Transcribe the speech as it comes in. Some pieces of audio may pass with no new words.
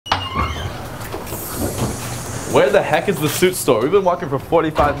Where the heck is the suit store? We've been walking for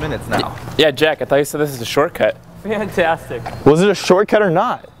 45 minutes now. Yeah, Jack, I thought you said this is a shortcut. Fantastic. Was it a shortcut or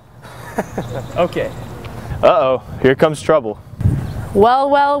not? Okay. Uh-oh, here comes trouble. Well,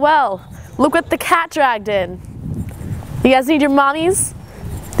 well, well. Look what the cat dragged in. You guys need your mommies?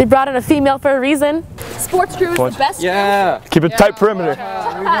 They brought in a female for a reason. Sports crew is the best. Yeah. Keep a tight perimeter.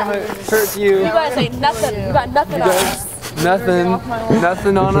 We're gonna hurt you. You guys ain't nothing. You got nothing on us.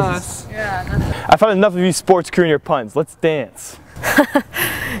 Nothing on us. I found enough of you sports crew and your puns. Let's dance.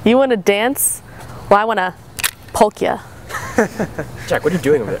 You want to dance? Well, I want to poke ya. Jack, what are you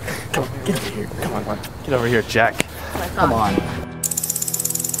doing over there? Come on, get over here. Come on. Get over here, Jack. Come on.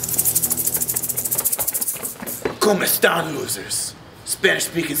 ¿Cómo están, losers?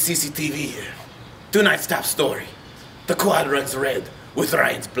 Spanish-speaking CCTV here. Tonight's top story. The quad runs red with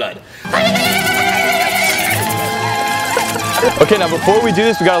Ryan's blood. Okay, now before we do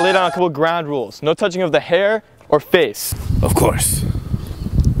this, we gotta lay down a couple ground rules. No touching of the hair or face. Of course.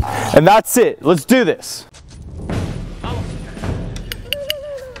 And that's it. Let's do this.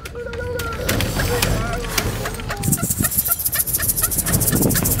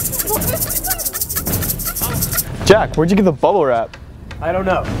 Jack, where'd you get the bubble wrap? I don't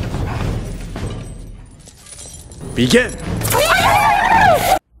know. Begin.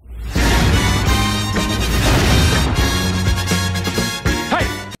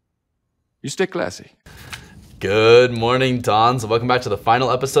 You stay classy. Good morning, Dons. Welcome back to the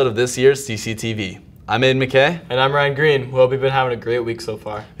final episode of this year's CCTV. I'm Aiden McKay. And I'm Ryan Green. We hope you've been having a great week so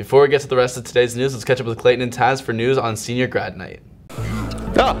far. Before we get to the rest of today's news, let's catch up with Clayton and Taz for news on senior grad night.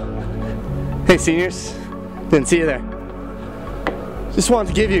 Oh, hey seniors. Didn't see you there. Just wanted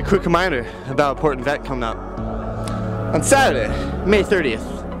to give you a quick reminder about an important event coming up. On Saturday, May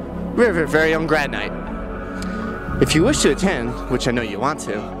 30th, we have our very own grad night. If you wish to attend, which I know you want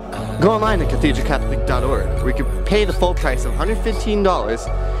to, go online to cathedralcatholic.org where you can pay the full price of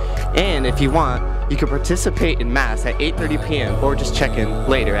 $115, and if you want, you can participate in Mass at 8:30 p.m. or just check in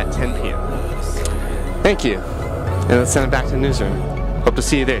later at 10 p.m. Thank you, and let's send it back to the newsroom. Hope to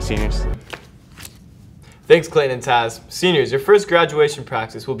see you there, seniors. Thanks, Clayton and Taz. Seniors, your first graduation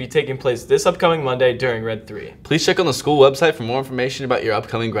practice will be taking place this upcoming Monday during Red 3. Please check on the school website for more information about your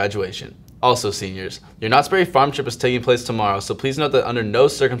upcoming graduation. Also, seniors, your Knott's Berry farm trip is taking place tomorrow, so please note that under no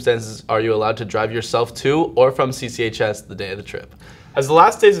circumstances are you allowed to drive yourself to or from CCHS the day of the trip. As the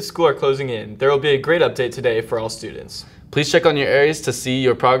last days of school are closing in, there will be a grade update today for all students. Please check on your areas to see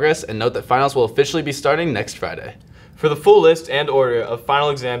your progress and note that finals will officially be starting next Friday. For the full list and order of final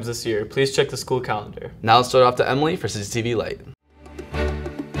exams this year, please check the school calendar. Now let's start off to Emily for CCTV Light.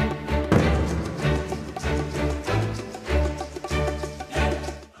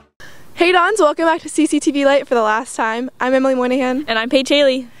 Hey Dons, welcome back to CCTV Light for the last time. I'm Emily Moynihan. And I'm Paige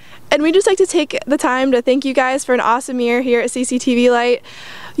Haley. And we'd just like to take the time to thank you guys for an awesome year here at CCTV Light.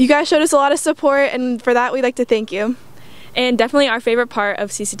 You guys showed us a lot of support, and for that we'd like to thank you. And definitely our favorite part of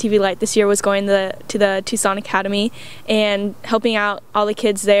CCTV Light this year was going to the Tucson Academy and helping out all the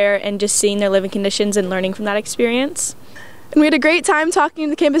kids there and just seeing their living conditions and learning from that experience. And we had a great time talking to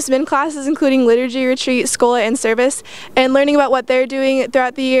the campus min classes, including liturgy, retreat, schola, and service, and learning about what they're doing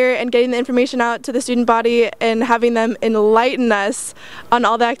throughout the year and getting the information out to the student body and having them enlighten us on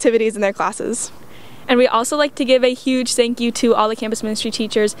all the activities in their classes. And we also like to give a huge thank you to all the campus ministry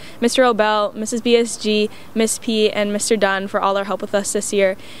teachers, Mr. Obel, Mrs. BSG, Miss P, and Mr. Dunn for all their help with us this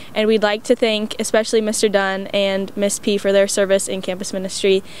year. And we'd like to thank especially Mr. Dunn and Miss P for their service in campus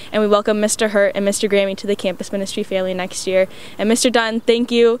ministry. And we welcome Mr. Hurt and Mr. Grammy to the campus ministry family next year. And Mr. Dunn,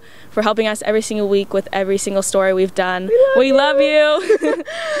 thank you for helping us every single week with every single story we've done. We love you.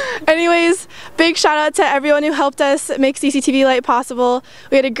 Anyways, big shout out to everyone who helped us make CCTV Light possible.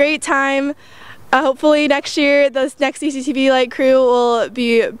 We had a great time. Hopefully next year, the next CCTV Light crew will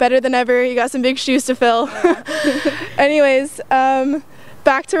be better than ever. You got some big shoes to fill. Anyways,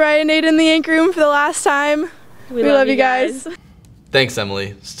 back to Ryan and Aiden in the ink room for the last time. We love you guys. Thanks,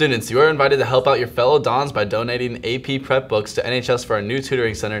 Emily. Students, you are invited to help out your fellow Dons by donating AP prep books to NHS for our new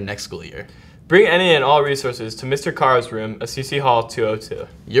tutoring center next school year. Bring any and all resources to Mr. Carr's room, CC Hall 202.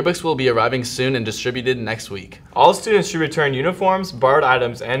 Yearbooks will be arriving soon and distributed next week. All students should return uniforms, borrowed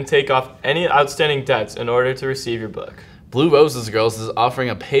items, and take off any outstanding debts in order to receive your book. Blue Roses Girls is offering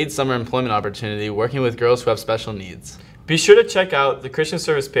a paid summer employment opportunity working with girls who have special needs. Be sure to check out the Christian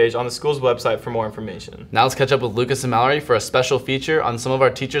Service page on the school's website for more information. Now let's catch up with Lucas and Mallory for a special feature on some of our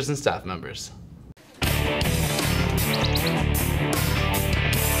teachers and staff members.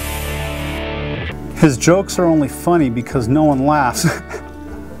 His jokes are only funny because no one laughs.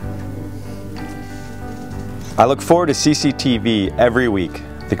 I look forward to CCTV every week.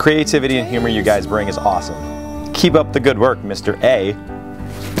 The creativity and humor you guys bring is awesome. Keep up the good work, Mr. A.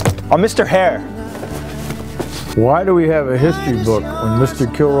 Oh, Mr. Hare. Why do we have a history book when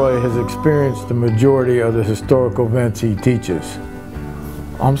Mr. Kilroy has experienced the majority of the historical events he teaches?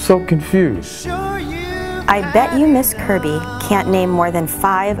 I'm so confused. I bet you Miss Kirby can't name more than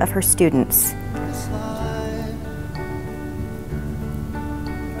 5 of her students.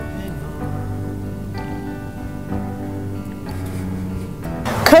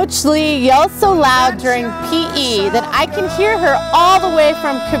 Coach Lee yells so loud during PE that I can hear her all the way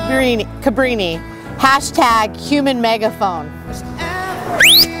from Cabrini. Hashtag human megaphone.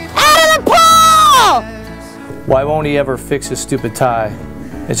 Out of the pool! Why won't he ever fix his stupid tie?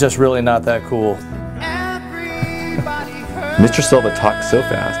 It's just really not that cool. Mr. Silva talks so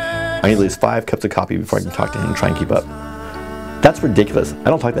fast, I need at least 5 cups of coffee before I can talk to him and try and keep up. That's ridiculous. I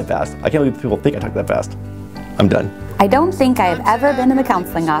don't talk that fast. I can't believe people think I talk that fast. I'm done. I don't think I have ever been in the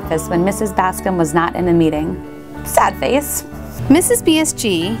counseling office when Mrs. Bascom was not in a meeting. Sad face. Mrs.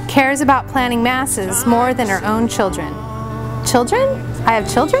 BSG cares about planning masses more than her own children. Children? I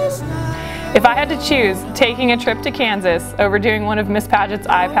have children? If I had to choose taking a trip to Kansas over doing one of Miss Paget's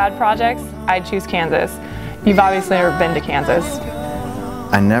iPad projects, I'd choose Kansas. You've obviously never been to Kansas.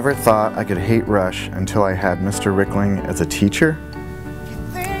 I never thought I could hate Rush until I had Mr. Rickling as a teacher.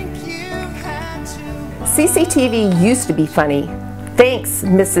 CCTV used to be funny. Thanks,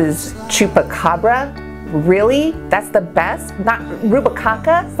 Mrs. Chupacabra. Really? That's the best? Not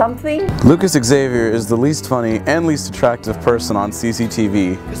Rubicaca? Something? Lucas Xavier is the least funny and least attractive person on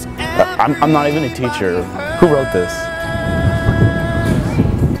CCTV. I'm not even a teacher. Who wrote this?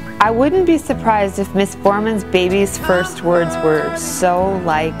 I wouldn't be surprised if Miss Borman's baby's first words were so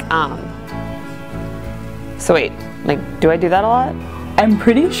like, So wait, like, do I do that a lot? I'm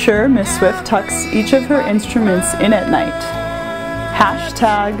pretty sure Miss Swift tucks each of her instruments in at night.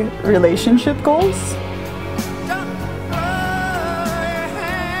 Hashtag relationship goals.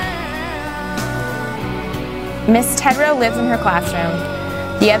 Miss Tedrow lives in her classroom.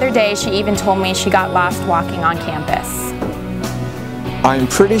 The other day, she even told me she got lost walking on campus. I'm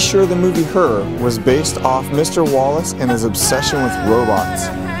pretty sure the movie Her was based off Mr. Wallace and his obsession with robots.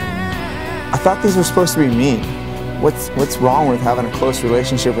 I thought these were supposed to be mean. What's wrong with having a close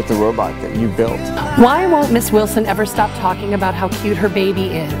relationship with the robot that you built? Why won't Miss Wilson ever stop talking about how cute her baby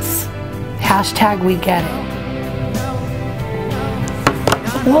is? Hashtag we get it.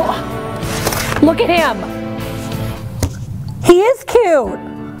 Whoa. Look at him. He is cute.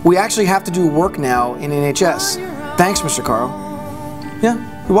 We actually have to do work now in NHS. Thanks, Mr. Carl. Yeah,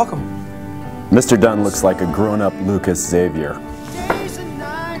 you're welcome. Mr. Dunn looks like a grown-up Lucas Xavier.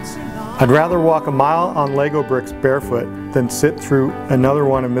 I'd rather walk a mile on Lego bricks barefoot than sit through another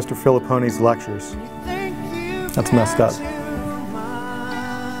one of Mr. Filipponi's lectures. That's messed up.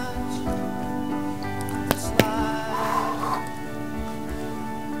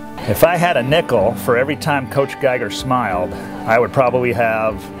 If I had a nickel for every time Coach Geiger smiled, I would probably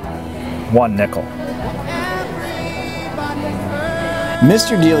have 1 nickel.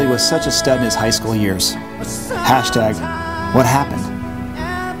 Mr. Dealey was such a stud in his high school years. Hashtag, what happened?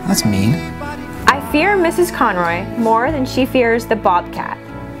 That's mean. I fear Mrs. Conroy more than she fears the Bobcat.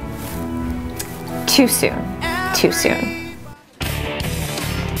 Too soon. Too soon.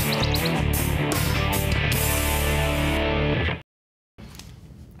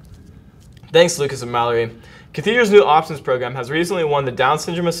 Thanks, Lucas and Mallory. Cathedra's new options program has recently won the Down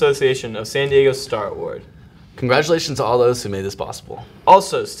Syndrome Association of San Diego's Star Award. Congratulations to all those who made this possible.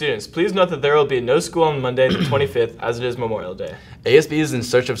 Also, students, please note that there will be no school on Monday the 25th as it is Memorial Day. ASB is in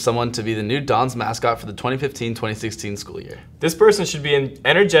search of someone to be the new Dons mascot for the 2015-2016 school year. This person should be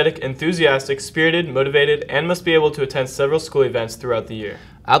energetic, enthusiastic, spirited, motivated, and must be able to attend several school events throughout the year.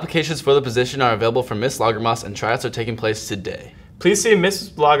 Applications for the position are available from Miss Lagermoss and tryouts are taking place today. Please see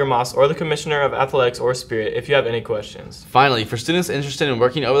Mrs. Lagermoss or the Commissioner of Athletics or Spirit if you have any questions. Finally, for students interested in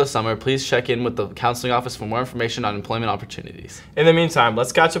working over the summer, please check in with the counseling office for more information on employment opportunities. In the meantime,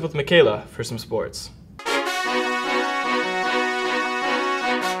 let's catch up with Michaela for some sports.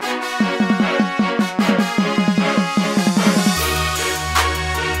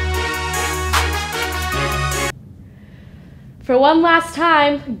 For one last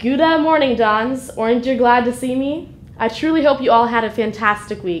time, Gouda morning, Dons. Orange, you're glad to see me? I truly hope you all had a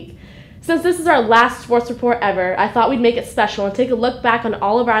fantastic week. Since this is our last sports report ever, I thought we'd make it special and take a look back on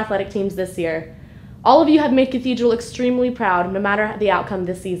all of our athletic teams this year. All of you have made Cathedral extremely proud, no matter the outcome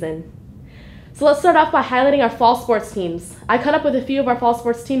this season. So let's start off by highlighting our fall sports teams. I caught up with a few of our fall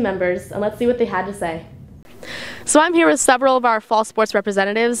sports team members, and let's see what they had to say. So I'm here with several of our fall sports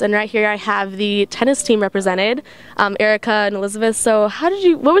representatives, and right here I have the tennis team represented, Erica and Elizabeth. So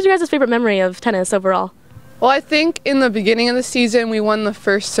what was your guys' favorite memory of tennis overall? Well, I think in the beginning of the season we won the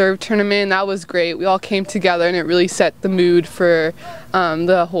first serve tournament, and that was great. We all came together and it really set the mood for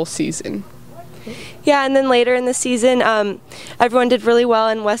the whole season. Yeah, and then later in the season, everyone did really well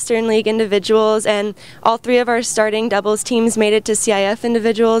in Western League individuals, and all 3 of our starting doubles teams made it to CIF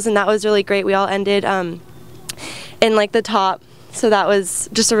individuals, and that was really great. We all ended in like the top, so that was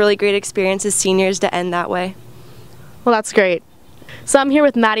just a really great experience as seniors to end that way. Well, that's great. So I'm here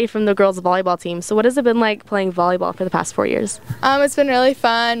with Maddie from the girls volleyball team. So what has it been like playing volleyball for the past 4 years? It's been really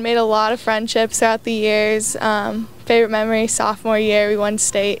fun, made a lot of friendships throughout the years. Favorite memory, sophomore year, we won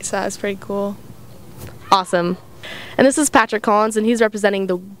state, so that was pretty cool. Awesome. And this is Patrick Collins, and he's representing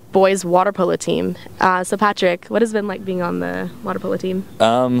the boys water polo team. So Patrick, what has it been like being on the water polo team?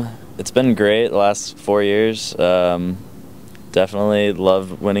 It's been great the last 4 years. Definitely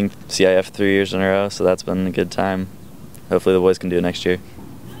love winning CIF 3 years in a row, so that's been a good time. Hopefully the boys can do it next year.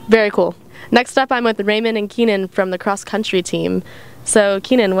 Very cool. Next up, I'm with Raymond and Keenan from the cross country team. So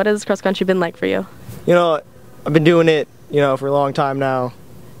Keenan, what has cross country been like for you? You know, I've been doing it, for a long time now.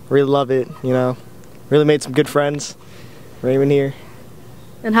 Really love it, Really made some good friends. Raymond here.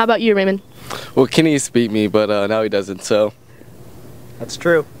 And how about you, Raymond? Well, Kenny used to beat me, but now he doesn't, so. That's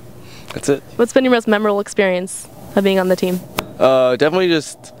true. That's it. What's been your most memorable experience of being on the team? Definitely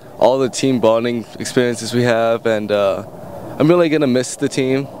just all the team bonding experiences we have, and I'm really going to miss the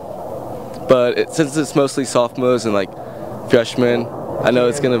team. But since it's mostly sophomores and like freshmen, I know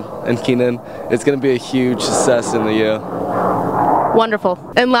and Keenan, it's going to be a huge success in the year.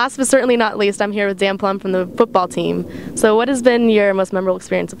 Wonderful. And last but certainly not least, I'm here with Dan Plum from the football team. So what has been your most memorable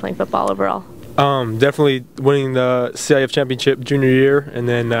experience of playing football overall? Definitely winning the CIF championship junior year, and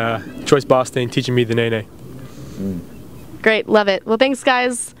then Choice Boston teaching me the nene. Great, love it. Well, thanks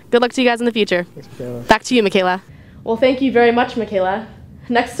guys. Good luck to you guys in the future. Thanks, back to you, Michaela. Well, thank you very much, Michaela.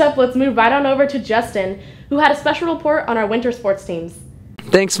 Next up, let's move right on over to Justin, who had a special report on our winter sports teams.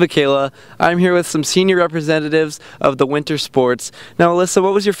 Thanks, Michaela. I'm here with some senior representatives of the winter sports. Now, Alyssa,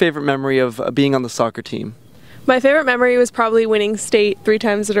 what was your favorite memory of being on the soccer team? My favorite memory was probably winning state 3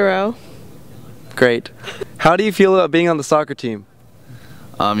 times in a row. Great. How do you feel about being on the soccer team?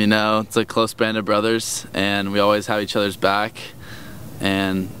 It's a close band of brothers, and we always have each other's back,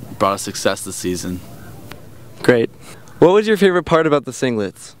 and brought us success this season. Great. What was your favorite part about the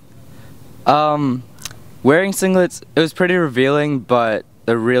singlets? Wearing singlets, it was pretty revealing, but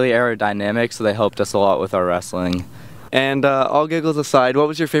they're really aerodynamic, so they helped us a lot with our wrestling. And all giggles aside, what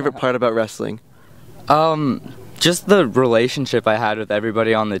was your favorite part about wrestling? Just the relationship I had with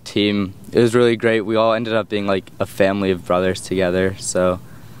everybody on the team. It was really great. We all ended up being like a family of brothers together, so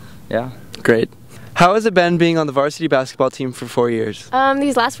yeah. Great. How has it been being on the varsity basketball team for 4 years?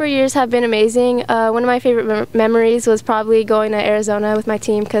 These last 4 years have been amazing. One of my favorite memories was probably going to Arizona with my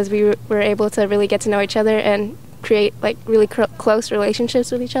team, because we were able to really get to know each other and create like really close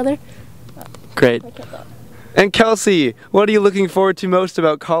relationships with each other. Great. And Kelsey, what are you looking forward to most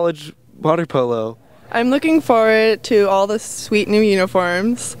about college water polo? I'm looking forward to all the sweet new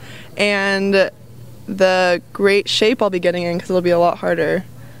uniforms and the great shape I'll be getting in, because it'll be a lot harder.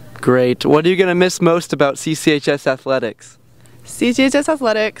 Great. What are you going to miss most about CCHS athletics? CCHS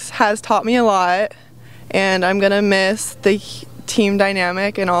athletics has taught me a lot, and I'm going to miss the team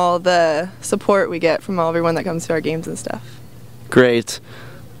dynamic and all the support we get from everyone that comes to our games and stuff. Great.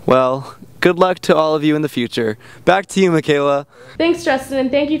 Well, good luck to all of you in the future. Back to you, Michaela. Thanks, Justin,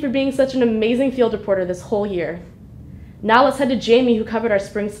 and thank you for being such an amazing field reporter this whole year. Now let's head to Jamie, who covered our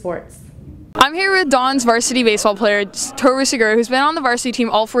spring sports. I'm here with Dawn's varsity baseball player, Toru Segura, who's been on the varsity team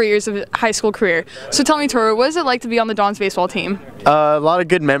all 4 years of his high school career. So tell me, Toru, what is it like to be on the Dawn's baseball team? A lot of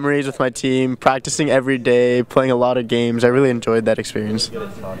good memories with my team, practicing every day, playing a lot of games. I really enjoyed that experience.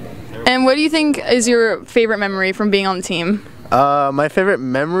 And what do you think is your favorite memory from being on the team? My favorite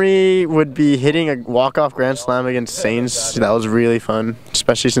memory would be hitting a walk-off grand slam against Saints. That was really fun,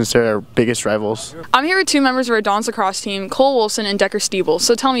 especially since they're our biggest rivals. I'm here with 2 members of our Dawn's lacrosse team, Cole Wolfson and Decker Stiebel.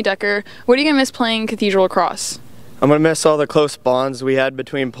 So tell me, Decker, what are you going to miss playing Cathedral lacrosse? I'm going to miss all the close bonds we had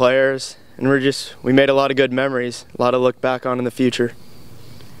between players, and we made a lot of good memories, a lot to look back on in the future.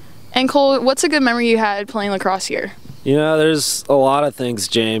 And Cole, what's a good memory you had playing lacrosse here? There's a lot of things,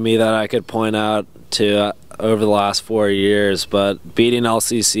 Jamie, that I could point out to over the last 4 years, but beating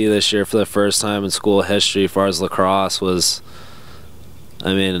LCC this year for the first time in school history as far as lacrosse was,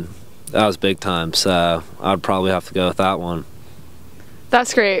 that was big time, so I'd probably have to go with that one.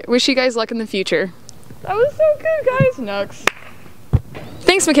 That's great. Wish you guys luck in the future. That was so good, guys. Next.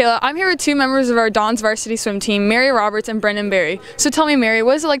 Thanks Thanks, Michaela. I'm here with two members of our Dons varsity swim team, Mary Roberts and Brendan Berry. So tell me, Mary,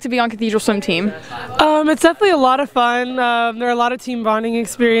 what is it like to be on Cathedral swim team? It's definitely a lot of fun. There are a lot of team bonding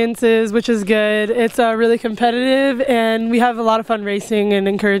experiences, which is good. It's really competitive, and we have a lot of fun racing and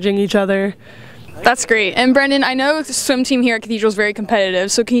encouraging each other. That's great. And Brendan, I know the swim team here at Cathedral is very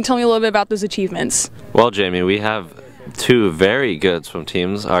competitive, so can you tell me a little bit about those achievements? Well, Jamie, we have two very good swim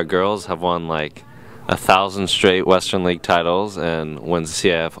teams. Our girls have won like 1,000 straight Western League titles and wins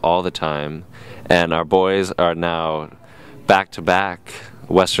CIF all the time. And our boys are now back-to-back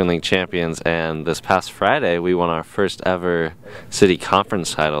Western League champions, and this past Friday we won our first ever city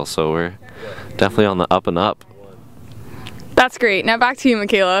conference title, so we're definitely on the up and up. That's great. Now back to you,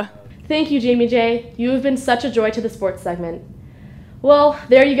 Michaela. Thank you, Jamie J. You have been such a joy to the sports segment. Well,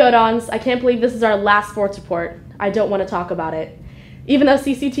 there you go, Dons. I can't believe this is our last sports report. I don't want to talk about it. Even though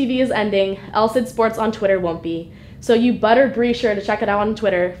CCTV is ending, LCID Sports on Twitter won't be. So you better be sure to check it out on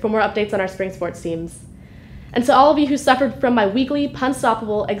Twitter for more updates on our spring sports teams. And to all of you who suffered from my weekly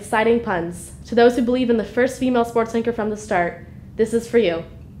pun-stoppable, exciting puns, to those who believe in the first female sports anchor from the start, this is for you.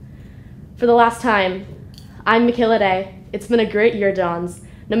 For the last time, I'm Michaela Day. It's been a great year, Dons.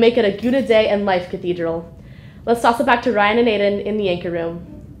 Now make it a good day in life, Cathedral. Let's toss it back to Ryan and Aiden in the anchor room.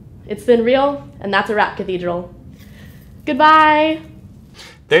 It's been real, and that's a wrap, Cathedral. Goodbye!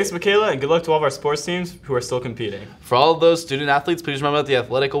 Thanks, Michaela, and good luck to all of our sports teams who are still competing. For all of those student athletes, please remember that the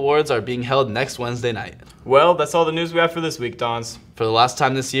athletic awards are being held next Wednesday night. Well, that's all the news we have for this week, Dons. For the last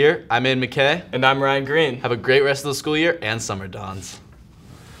time this year, I'm Aiden McKay. And I'm Ryan Green. Have a great rest of the school year and summer, Dons.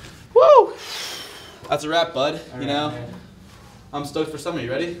 Woo! That's a wrap, bud. You know, man. I'm stoked for summer.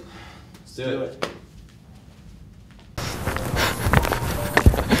 You ready? Let's do it.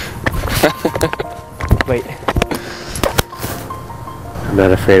 Wait. I'm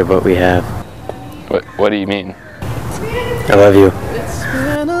not afraid of what we have. What do you mean? I love you.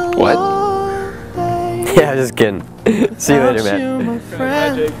 What? Yeah, I'm just kidding. See you later, man.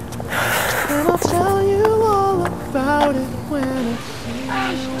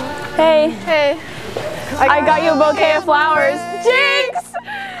 Hey. Hey. I got you a bouquet of flowers. Jinx!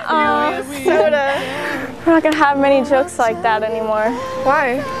 Oh, Soda. We're not gonna have many jokes like that anymore.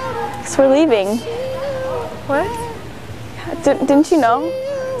 Why? Because we're leaving. What? Didn't you know?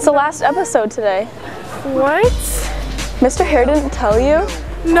 It's the last episode today. What? Mr. Hare didn't tell you?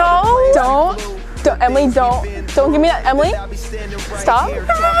 No! Don't, Emily, don't give me that, Emily. Stop.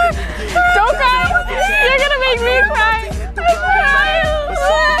 Don't cry. You're gonna make me cry.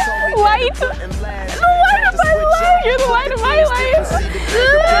 Light. The light of my life. You're the light of my life.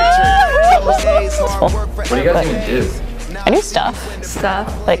 What do you guys even do? I do stuff.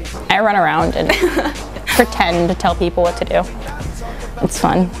 Like, I run around and pretend to tell people what to do. It's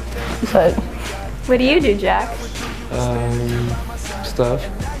fun, but... What do you do, Jack? Stuff.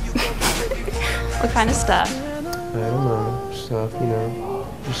 What kind of stuff? I don't know, stuff, you know,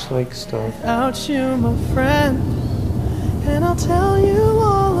 just like stuff. Without you, my friend, and I'll tell you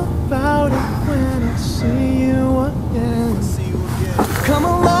all about it when I see you again. Come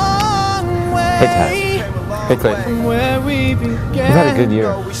a long way. Hey, Taz. Hey, Clay. From where we began. We've had a good year.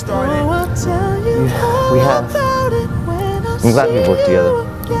 Oh, I'll tell you We have. about it when I I'm glad see we've worked together.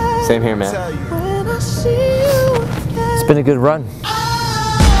 again. Same here, man. When I see you again. It's been a good run.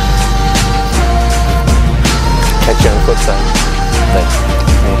 Catch you on the flip side. Thanks.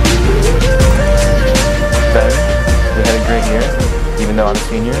 Ben, we had a great year. Even though I'm a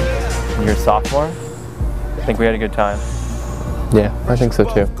senior and you're a sophomore, I think we had a good time. Yeah, I think so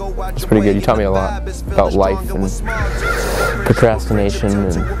too. It's pretty good. You taught me a lot about life and procrastination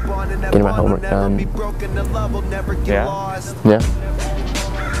and getting my homework done. Yeah? Yeah.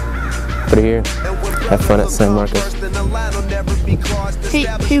 But here, have fun at San Marcos.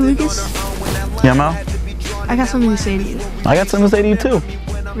 Hey Lucas. Yeah, Mal? I got something to say to you. I got something to say to you too.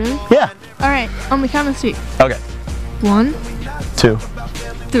 Really? Yeah. Alright, on the count of 3. Okay. 1, 2.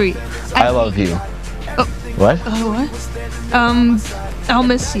 3. I love you. Oh. What? What? I'll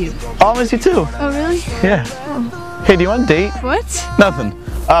miss you. I'll miss you too. Oh, really? Yeah. Oh. Hey, do you want a date? What? Nothing.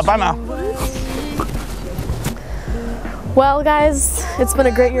 Bye, Mal. Well, guys, it's been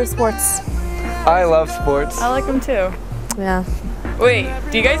a great year of sports. I love sports. I like them too. Yeah. Wait,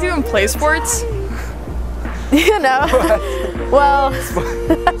 do you guys even play sports? You know. Well.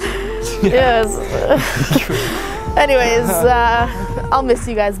 Yes. Anyways, I'll miss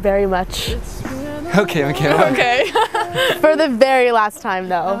you guys very much. Okay, Michaela. Okay. For the very last time,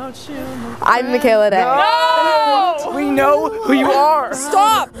 though. I'm Michaela Day. No! We know who you are.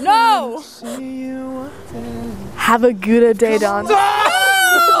 Stop! No! Have a good day, Don.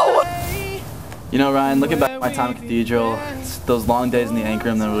 You know, Ryan, looking back at my time at Cathedral, it's those long days in the anchor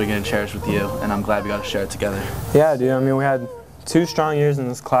room that we're going to cherish with you, and I'm glad we got to share it together. Yeah, dude. I mean, we had 2 strong years in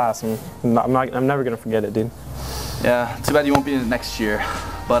this class, and I'm never going to forget it, dude. Yeah, too bad you won't be in it next year,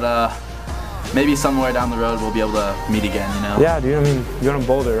 but maybe somewhere down the road we'll be able to meet again, you know? Yeah, dude. I mean, you're going to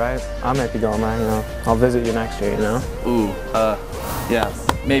Boulder, right? I might be going there, you know. I'll visit you next year, you know? Ooh, yeah,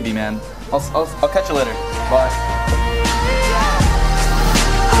 maybe, man. I'll catch you later. Bye.